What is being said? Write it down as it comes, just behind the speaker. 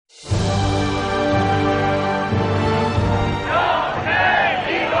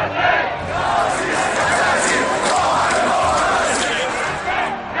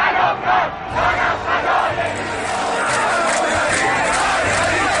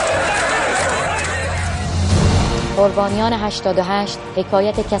قربانیان 88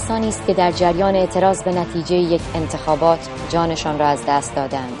 حکایت کسانی است که در جریان اعتراض به نتیجه یک انتخابات جانشان را از دست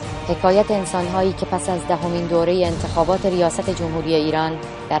دادند. حکایت انسان هایی که پس از دهمین دوره انتخابات ریاست جمهوری ایران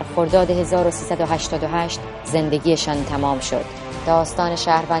در خرداد 1388 زندگیشان تمام شد. داستان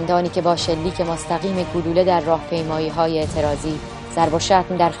شهروندانی که با شلیک مستقیم گلوله در راهپیمایی های اعتراضی، ضرب و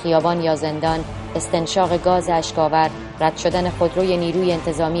شتم در خیابان یا زندان، استنشاق گاز اشک‌آور، رد شدن خودروی نیروی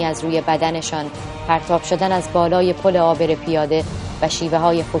انتظامی از روی بدنشان، پرتاب شدن از بالای پل عابر پیاده و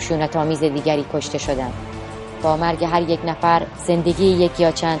شیوه‌های خشونت‌آمیز دیگری کشته شدند. با مرگ هر یک نفر زندگی یک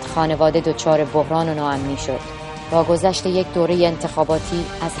یا چند خانواده دچار بحران و ناامنی شد. با گذشت یک دوره انتخاباتی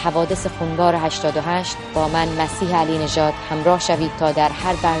از حوادث خونبار 88 با من مسیح نژاد همراه شوید تا در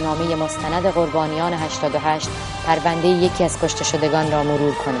هر برنامه مستند قربانیان 88 پرونده یکی از کشته شدگان را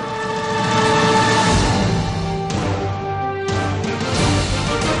مرور کنیم.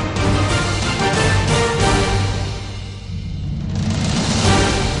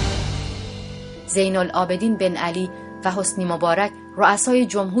 زین العابدین بن علی و حسنی مبارک رؤسای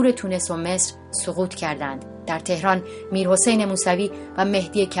جمهور تونس و مصر سقوط کردند. در تهران میرحسین موسوی و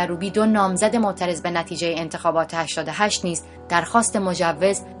مهدی کروبی، دو نامزد معترض به نتیجه انتخابات 88 نیز درخواست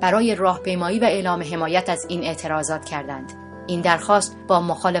مجوز برای راهپیمایی و اعلام حمایت از این اعتراضات کردند. این درخواست با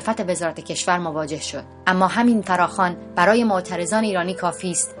مخالفت وزارت کشور مواجه شد، اما همین فراخوان برای معترضان ایرانی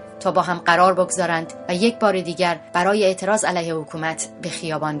کافی است تا با هم قرار بگذارند و یک بار دیگر برای اعتراض علیه حکومت به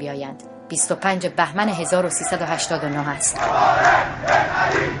خیابان بیایند. 25 بهمن 1389 است.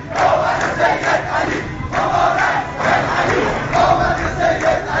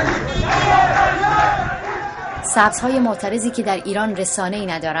 سبزهای معترضی که در ایران رسانه‌ای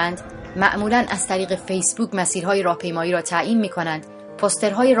ندارند معمولاً از طریق فیسبوک مسیرهای راهپیمایی را تعیین می‌کنند،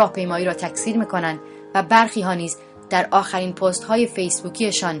 پوسترهای راهپیمایی را تکثیر می‌کنند و برخی ها نیز در آخرین پست‌های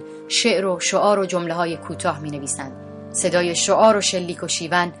فیسبوکیشان شعر و شعار و جمله‌های کوتاه می‌نویسند. صدای شعار و شلیک و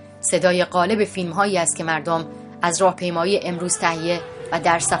شیون صدای غالب فیلم‌هایی است که مردم از راهپیمایی امروز تهیه و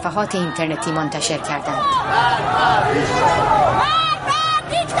در صفحات اینترنتی منتشر کردند.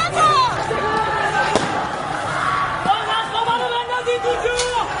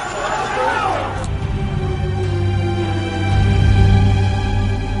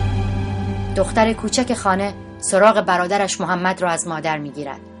 دختر کوچک خانه سراغ برادرش محمد را از مادر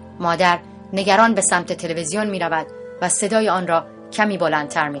می‌گیرد. مادر نگران به سمت تلویزیون می‌رود و صدای آن را کمی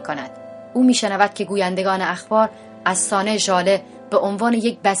بلندتر می‌کند. او می‌شنود که گویندگان اخبار از سانه ژاله به عنوان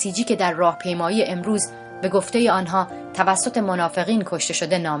یک بسیجی که در راهپیمایی امروز به گفته آنها توسط منافقین کشته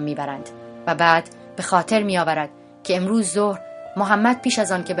شده نام می‌برند و بعد به خاطر می‌آورد که امروز ظهر محمد پیش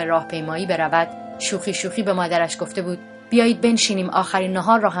از آن که به راهپیمایی برود شوخی شوخی به مادرش گفته بود بیایید بنشینیم آخرین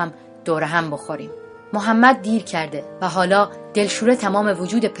نهار را هم دوره هم بخوریم. محمد دیر کرده و حالا دلشوره تمام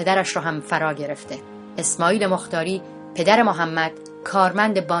وجود پدرش را هم فرا گرفته. اسماعیل مختاری پدر محمد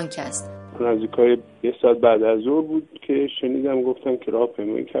کارمند بانک است. نزدیکای 1 ساعت بعد از ظهر بود که شنیدم گفتن که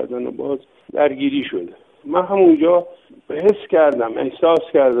راهپیمایی کردن و باز درگیری شده. من همونجا حس کردم، احساس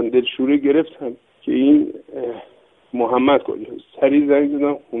کردم، دلشوره گرفتم که این محمد کجاست. سریع زنگ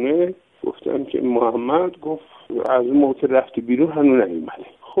زدم خونه، گفتم که محمد گفت از اون موقع رفتی بیرون هنوز نیومده.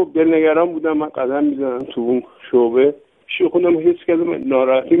 خب دلنگران بودم، من قدم می‌زدم تو اون شعبه پیش خودم، حس کردم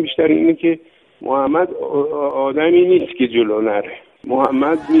ناراحتی بیشتر اینه که محمد آدمی نیست که جلو نره.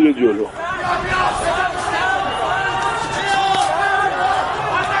 محمد میره جلو.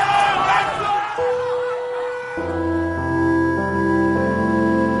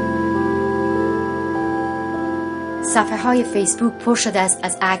 صفحه‌های فیسبوک پر شده است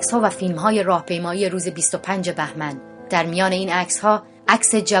از عکس‌ها و فیلم‌های راهپیمایی روز 25 بهمن. در میان این عکس‌ها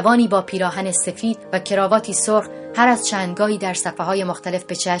عکس جوانی با پیراهن سفید و کراواتی سرخ هر از چندگاهی در صفحه‌های مختلف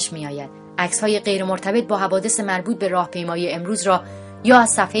به چشم می‌آید. عکس‌های غیر مرتبط با حوادث مربوط به راهپیمایی امروز را یا از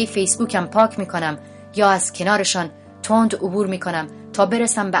صفحه فیسبوکم پاک می‌کنم یا از کنارشان تند عبور می‌کنم تا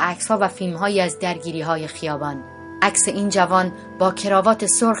برسم به عکس‌ها و فیلم‌هایی از درگیری‌های خیابان. عکس این جوان با کراوات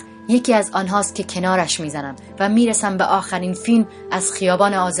سرخ یکی از آنهاست که کنارش می‌زنم و میرسم به آخرین فیلم از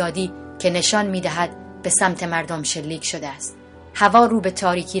خیابان آزادی که نشان می‌دهد به سمت مردم شلیک شده است. هوا رو به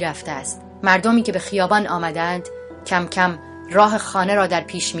تاریکی رفته است. مردمی که به خیابان آمدند کم کم راه خانه را در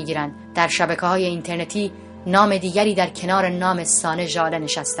پیش می‌گیرند. در شبکه‌های اینترنتی نام دیگری در کنار نام سانه ژاله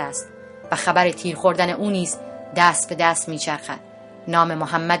نشسته است و خبر تیر خوردن او نیز دست به دست می‌چرخد. نام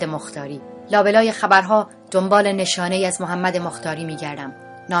محمد مختاری. لابلای خبرها دنبال نشانه‌ای از محمد مختاری می‌گردم.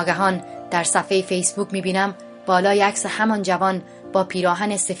 ناگهان در صفحه فیسبوک می‌بینم بالای عکس همان جوان با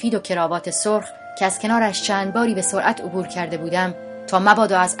پیراهن سفید و کراوات سرخ که از کنارش چند باری به سرعت عبور کرده بودم تا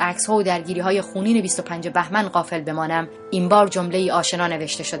مبادا از عکس‌ها و درگیری‌های خونین 25 بهمن غافل بمانم، این بار جمله‌ای آشنا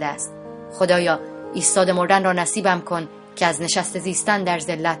نوشته شده است: خدایا ایستاده مردن را نصیبم کن که از نشست زیستن در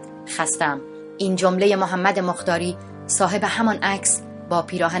ذلت خستم. این جمله محمد مختاری صاحب همان عکس با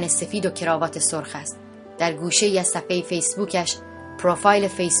پیراهن سفید و کراوات سرخ است. در گوشه‌ای از صفحه فیسبوکش پروفایل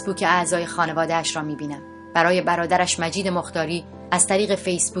فیسبوک اعضای خانواده‌اش را می‌بینم. برای برادرش مجید مختاری از طریق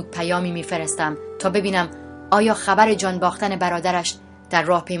فیسبوک پیامی می‌فرستم تا ببینم آیا خبر جان باختن برادرش در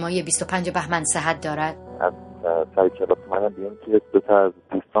راهپیمایی 25 بهمن صحت دارد. از سر کلاس منم بیام که دو تا از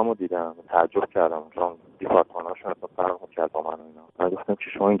دوستامو دیدم، تعجب کردم چون دیپارتمان‌هاشون اصلا فرق کرد با من و اینا. من گفتم که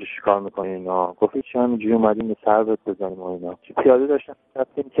شما اینجا چیکار می‌کنین اینا؟ گفتید چه همینجوری اومدیم یه سر بزنیم و اینا. که پیاده داشتم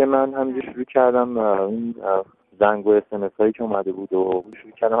رفتیم که من همینجوری شروع کردم این زنگ و اس‌ام هایی که اومده بود و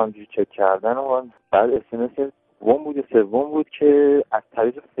شروع کردم همینجوری چک کردن و بعد اس‌ام سوم بود که از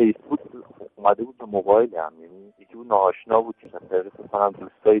طریق فیسبوک اومده بود به موبایلم، یعنی یکی بود ناآشنا بود که طریق فکرم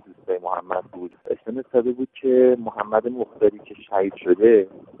دوستای محمد بود. اس‌ام داده بود که محمد مختاری که شهید شده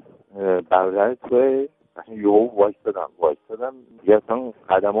برادر توی وایستادم دیگه اصلا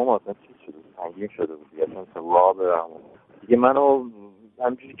قدمام اصلا چیز شده سنگین شده بود دیگه اصلا راه برم دیگه منو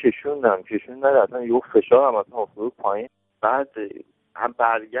همجوری کشوندن اصلا یه فشارم اصلا افتاد پایین. بعد هم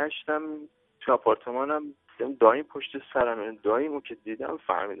برگشتم تو آپارتمانم دایم پشت سرم داییمو که دیدم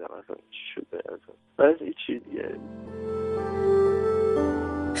فهمیدم اصلا چی شده اصلا بعد این چی دیگه.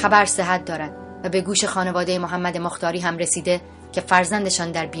 خبر صحت دارد و به گوش خانواده محمد مختاری هم رسیده که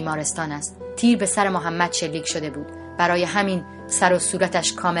فرزندشان در بیمارستان است. تیر به سر محمد شلیک شده بود، برای همین سر و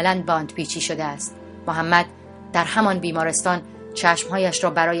صورتش کاملا باندپیچی شده است. محمد در همان بیمارستان چشمهایش را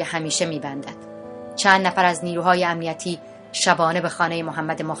برای همیشه می‌بندد. چند نفر از نیروهای امنیتی شبانه به خانه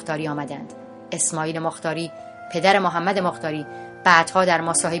محمد مختاری آمدند. اسماعیل مختاری، پدر محمد مختاری، بعدها در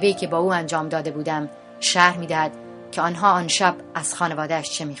مصاحبه‌ای که با او انجام داده بودم شرح می‌دهد که آنها آن شب از خانواده‌اش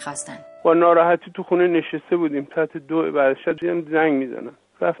چه می‌خواستند. با ناراحتی تو خونه نشسته بودیم، ساعت 2 بعد شب دیدم زنگ میزنن.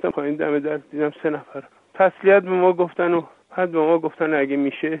 رفتم پایین دم در دیدم 3 نفر. تسلیت به ما گفتن و بعد به ما گفتن اگه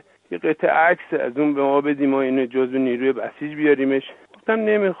میشه یه قطعه عکس از اون به ما بدیم ما اینو جزو نیروی بسیج بیاریمش. گفتم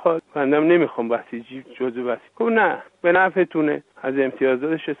نمیخواد، بندم نمیخوام بسیجی جزو بسیج. گفت نه به نفعتونه، از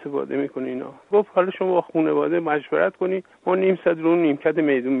امتیازاتش استفاده میکنه اینا. گفت حالا شما با خانواده مشورت کنی، ما نیم ساعت رو نیمکت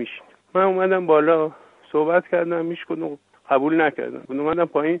میدون میشیم. من اومدم بالا صحبت کردم، میشکن قبول نکردن. اومدم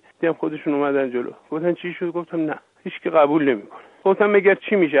پایین دیدم خودشون اومدن جلو. گفتن چی شد؟ گفتم نه هیچ کی قبول نمیکنه. گفتم مگر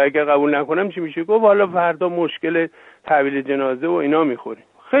چی میشه اگر قبول نکنم چی میشه؟ گفت حالا فردا مشکل تحویل جنازه و اینا میخوریم.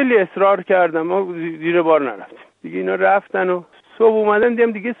 خیلی اصرار کردم، ما زیر بار نرفتیم دیگه. اینا رفتن و صبح اومدن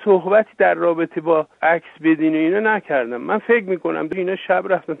دیدم دیگه صحبتی در رابطه با عکس بدین و اینا نکردم. من فکر میکنم اینا شب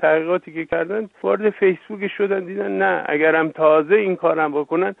رفتن تحقیقاتی که کردن وارد فیسبوک شدن، دیدن نه اگرم تازه این کارم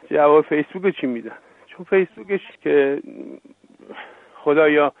بکنن جواب فیسبوک چی میدن، چون فیسبوکش که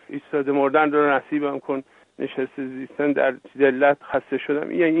خدایا ایستاده مردن رو نصیبم کن، نشست زیستن در ذلت خسته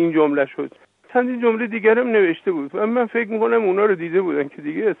شدم، یعنی این جمله شد. چند جمله دیگر هم نوشته بود و من فکر میکنم اونا رو دیده بودن که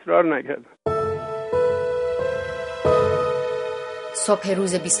دیگه اصرار نکردن. صبح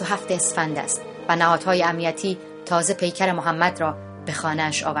روز 27 اسفند است و نهادهای امنیتی تازه پیکر محمد را به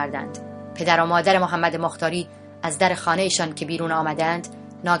خانه‌اش آوردند. پدر و مادر محمد مختاری از در خانه‌شان که بیرون آمدند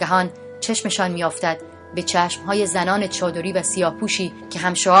ناگهان چشمشان میافتد به چشمهای زنان چادری و سیاه‌پوشی که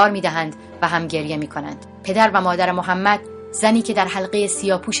هم شعار میدهند و هم گریه میکنند. پدر و مادر محمد زنی که در حلقه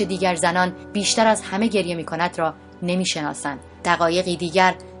سیاه‌پوش دیگر زنان بیشتر از همه گریه میکند را نمیشناسند. دقایقی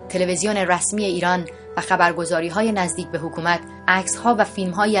دیگر تلویزیون رسمی ایران و خبرگزاری‌های نزدیک به حکومت عکس‌ها و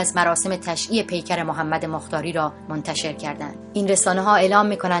فیلم‌هایی از مراسم تشییع پیکر محمد مختاری را منتشر کردند. این رسانه‌ها اعلام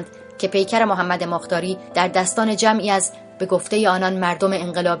می‌کنند که پیکر محمد مختاری در دستان جمعی از به گفته آنان مردم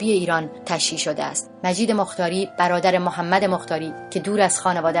انقلابی ایران تشییع شده است. مجید مختاری برادر محمد مختاری که دور از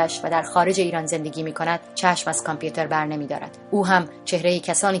خانواده‌اش و در خارج ایران زندگی می‌کند چشم از کامپیوتر بر نمی‌دارد. او هم چهره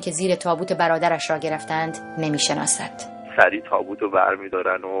کسانی که زیر تابوت برادرش را گرفتند نمی‌شناسد. سری تابوت رو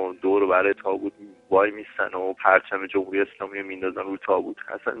برمی‌دارن و دور برای تابوت وای میستن و پرچم جمهوری اسلامی رو میندازن رو تابوت.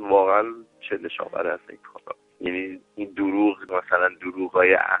 اصلا واقعا چندشاور است این کارا. یعنی این دروغ، مثلا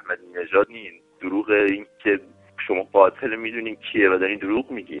دروغای احمد نژاد نیست، دروغ این که شما قاتل میدونین کیه و دارین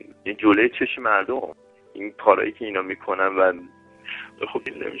دروغ میگین. این جلوی چشم مردم این کارایی که اینا میکنن و خب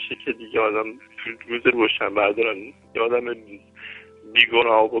این نمیشه که دیگه آدم روز روشن بردارن یه آدم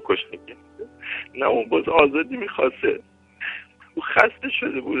بیگناه بکشن. نه اون باز آزادی میخواسته، او خسته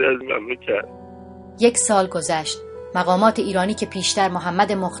شده بود از مملکت. 1 سال گذشت. مقامات ایرانی که پیشتر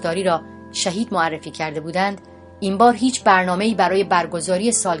محمد مختاری را شهید معرفی کرده بودند این بار هیچ برنامه‌ای برای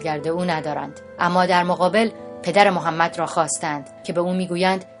برگزاری سالگرد او ندارند، اما در مقابل پدر محمد را خواستند که به او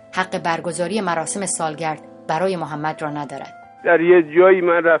میگویند حق برگزاری مراسم سالگرد برای محمد را ندارد. در یه جایی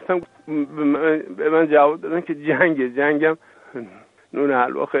من رفتم به من جواب دادن که جنگم نون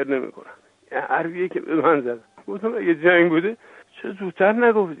حلوا خیر نمیکنه. حرفیه که به من زدن. گفتم اگه جنگ بوده چه زودتر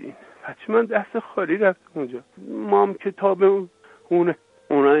نگفتین؟ بچه من دست خالی رفتم اونجا. ما هم کتاب خونه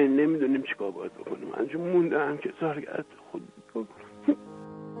اونا نمیدونیم چیکار باید بکنیم. من چون موندم که سالگرد خود.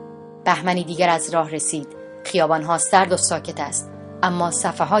 بهمنی دیگر از راه رسید. خیابان‌ها سرد و ساکت است، اما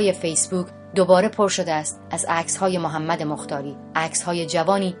صفحه‌های فیسبوک دوباره پر شده است از عکس‌های محمد مختاری، عکس‌های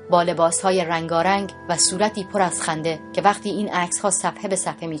جوانی با لباس‌های رنگارنگ و صورتی پر از خنده که وقتی این عکس‌ها صفحه به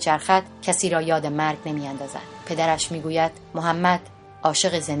صفحه می‌چرخد کسی را یاد مرگ نمی‌اندازد. پدرش می‌گوید محمد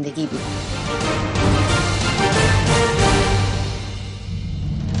عاشق زندگی بود.